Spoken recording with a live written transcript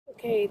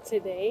Okay,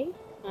 today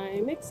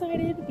I'm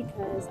excited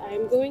because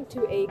I'm going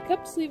to a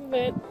Cupsleeve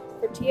event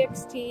for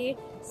TXT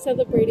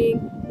celebrating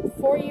the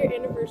 4-year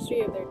anniversary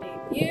of their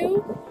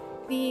debut.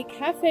 The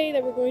cafe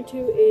that we're going to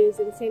is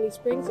in Sandy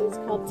Springs. It's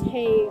called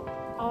Te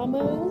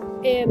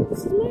Amo, and this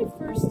is my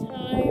first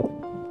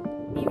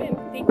time even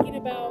thinking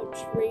about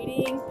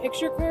trading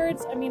picture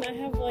cards. I mean, I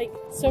have like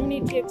so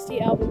many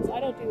TXT albums.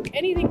 I don't do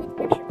anything with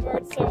picture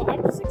cards, so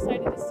I'm just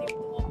excited to see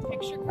what the whole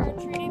picture card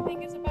trading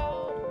thing is about.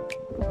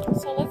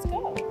 So let's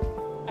go.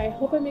 I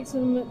hope I make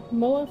some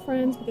MOA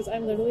friends because I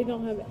literally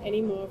don't have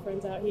any MOA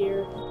friends out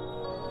here.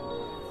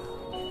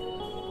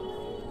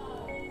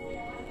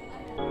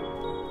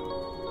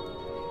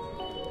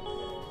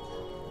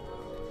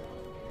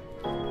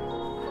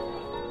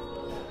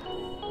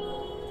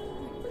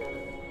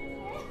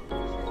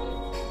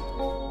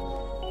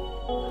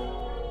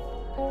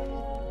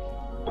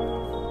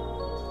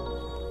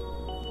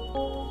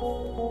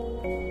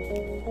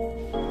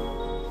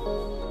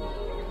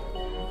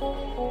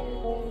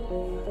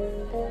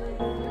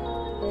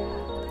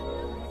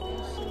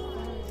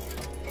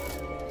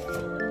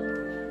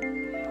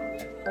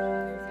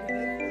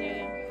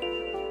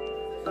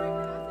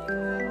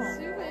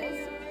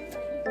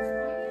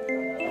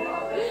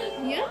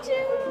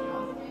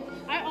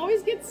 I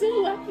always get so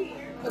lucky.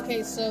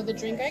 Okay, so the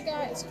drink I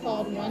got is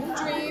called One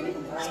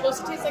Dream. It's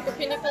supposed to taste like a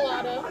pina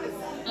colada.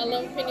 I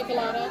love pina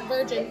colada,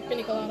 virgin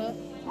pina colada.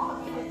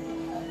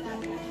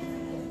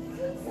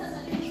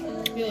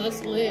 Yeah,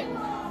 that's lit.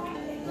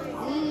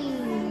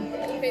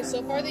 Okay,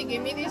 so far they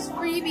gave me these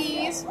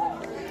freebies.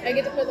 I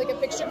get to put like a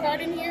picture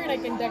card in here and I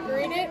can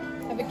decorate it.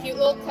 I have a cute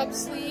little cup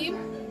sleeve.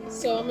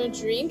 So I'm gonna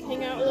drink,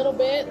 hang out a little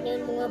bit,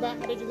 learn more about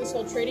how to do this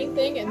whole trading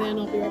thing, and then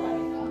I'll be right back.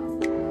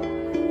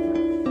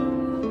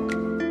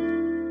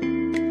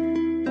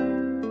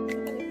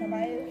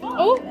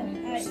 Oh,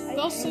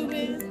 those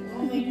souvenirs.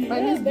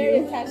 Mine is very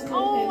attached to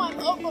Oh, I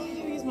love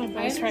these. My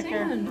best record.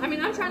 I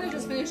mean, I'm trying to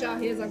just finish out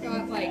his. I've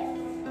got like. Wait.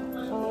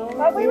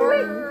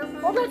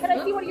 Hold on, can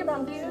I see one of your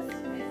mom views?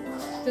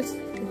 Just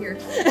here.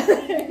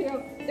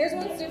 There's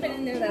one stupid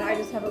in there that I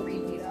just have a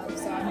repeat of,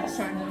 so I'm just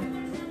trying to.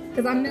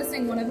 Because I'm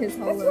missing one of his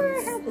holos.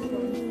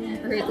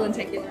 Or his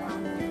lenticular.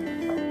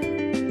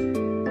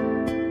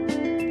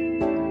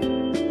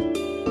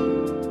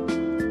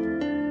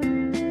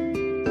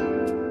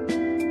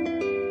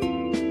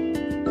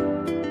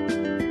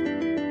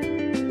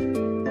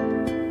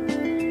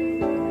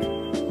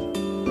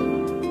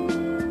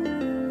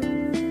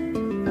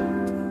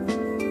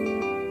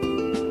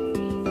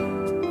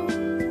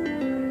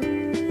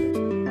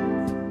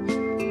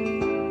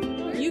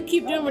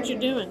 Keep doing what you're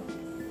doing.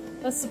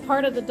 That's the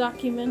part of the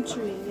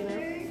documentary, you know.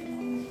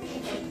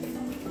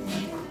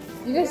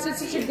 You guys did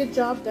such a good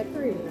job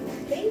decorating.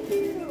 Thank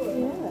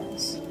you.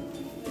 Yes.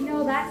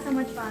 No, that's so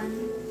much fun.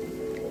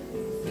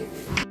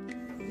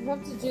 You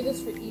have to do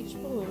this for each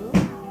balloon.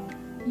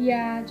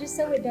 Yeah, just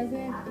so it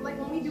doesn't like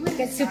when we do it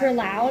get super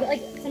loud.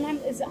 Like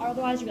sometimes it's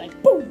otherwise you're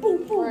like boom,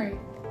 boom, boom.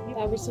 Right.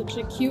 That was such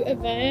a cute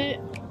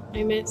event.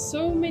 I met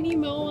so many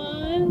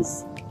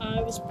MOAs.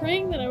 I was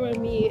praying that I would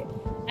meet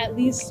at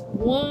least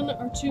 1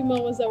 or 2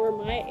 MOAs that were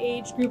my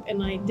age group,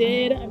 and I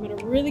did. I met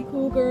a really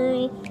cool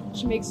girl.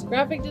 She makes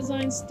graphic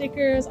design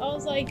stickers. I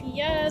was like,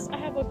 yes, I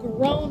have a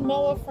grown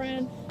MOA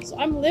friend, so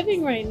I'm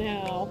living right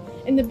now.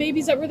 And the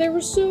babies that were there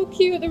were so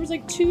cute. There was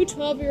like 2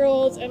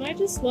 12-year-olds, and I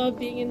just love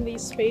being in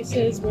these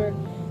spaces where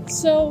it's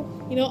so,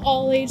 you know,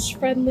 all age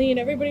friendly, and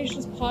everybody's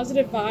just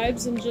positive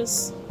vibes and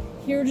just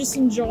here just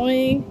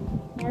enjoying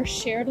our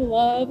shared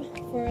love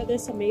for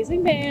this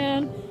amazing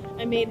band.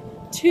 I made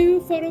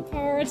 2 photo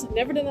cards.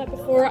 Never done that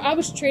before. I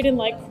was trading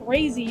like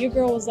crazy. Your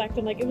girl was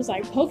acting like it was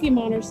like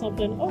Pokemon or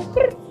something. Oh,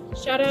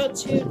 shout out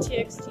to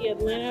TXT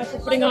Atlanta for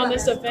putting on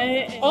this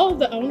event. All of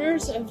the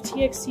owners of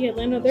TXT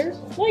Atlanta, they're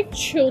like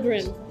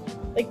children.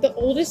 Like the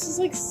oldest is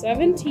like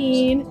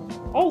 17.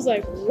 I was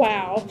like,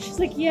 wow. She's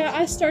like, yeah,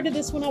 I started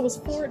this when I was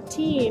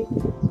 14.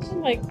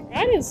 I'm like,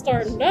 I didn't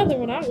start another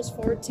when I was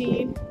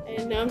 14.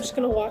 And now I'm just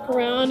gonna walk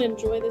around,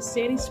 enjoy the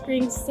Sandy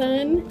Springs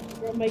sun.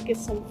 Girl might get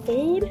some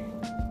food.